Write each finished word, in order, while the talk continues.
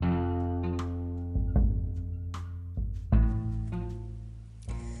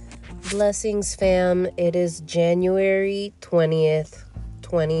Blessings, fam. It is January 20th,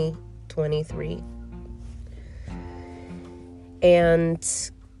 2023.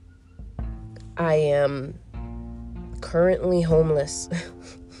 And I am currently homeless.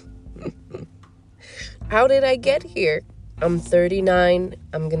 How did I get here? I'm 39.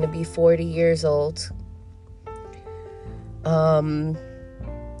 I'm going to be 40 years old.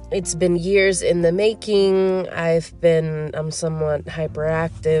 It's been years in the making. I'm somewhat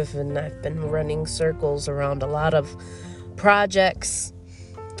hyperactive, and I've been running circles around a lot of projects.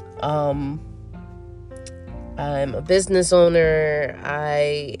 I'm a business owner.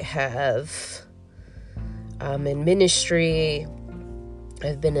 I'm in ministry.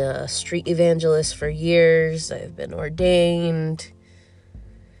 I've been a street evangelist for years. I've been ordained.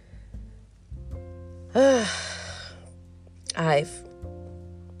 I've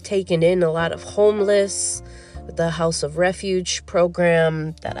taken in a lot of homeless with the House of Refuge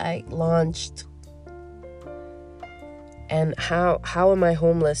program that I launched. And how am I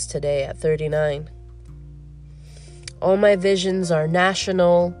homeless today at 39? All my visions are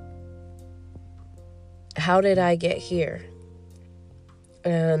national. How did I get here?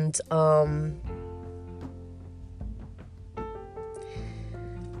 And I'm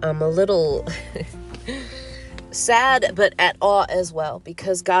a little sad, but at awe as well,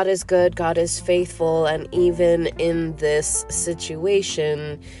 because God is good, God is faithful, and even in this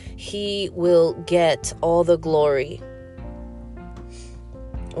situation, He will get all the glory,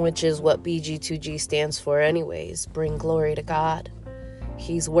 which is what BG2G stands for anyways. Bring glory to God.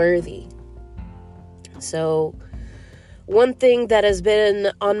 He's worthy. So one thing that has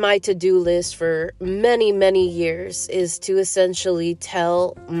been on my to-do list for many, many years is to essentially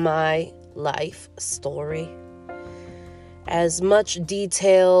tell my life story. As much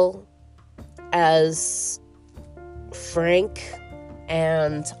detail, as frank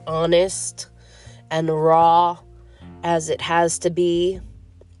and honest and raw as it has to be,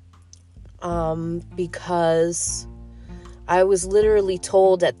 because I was literally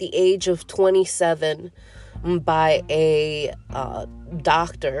told at the age of 27 by a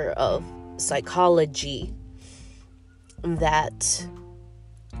doctor of psychology that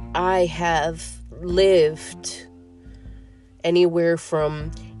I have lived anywhere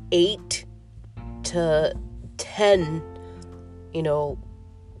from 8 to 10,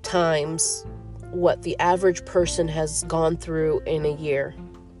 times what the average person has gone through in a year.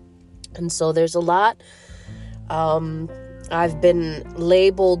 And so there's a lot. I've been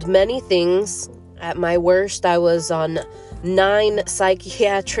labeled many things. At my worst, I was on 9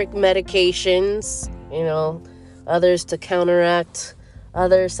 psychiatric medications, others to counteract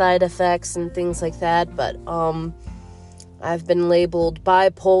other side effects and things like that. But I've been labeled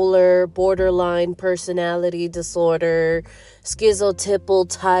bipolar, borderline personality disorder, schizotypal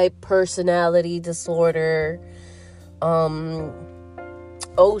type personality disorder,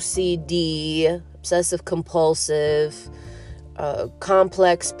 OCD, obsessive compulsive,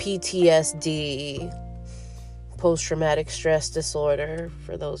 complex PTSD, post-traumatic stress disorder,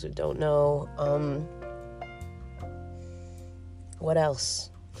 for those who don't know. What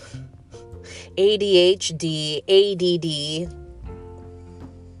else? ADHD, ADD.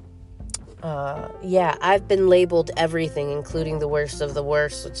 I've been labeled everything, including the worst of the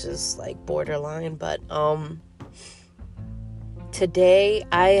worst, which is like borderline. But today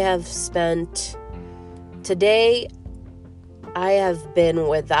I have been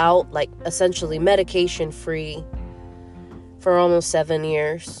without, essentially medication free for almost 7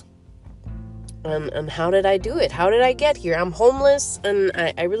 years. And how did I do it? How did I get here? I'm homeless, and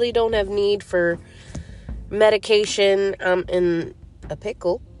I really don't have need for medication. I'm in a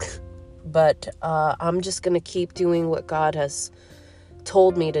pickle, but I'm just going to keep doing what God has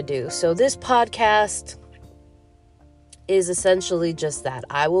told me to do. So this podcast is essentially just that.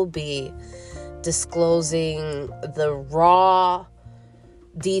 I will be disclosing the raw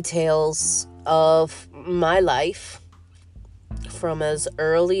details of my life from as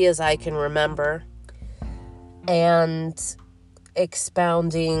early as I can remember, and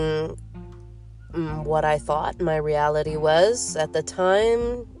expounding what I thought my reality was at the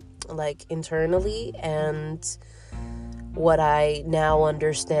time, internally, and what I now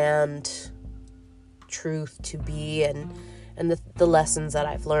understand truth to be, and the lessons that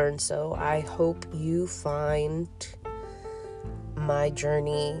I've learned. So I hope you find my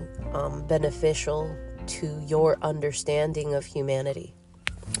journey beneficial to your understanding of humanity.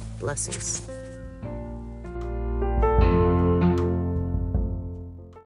 Blessings.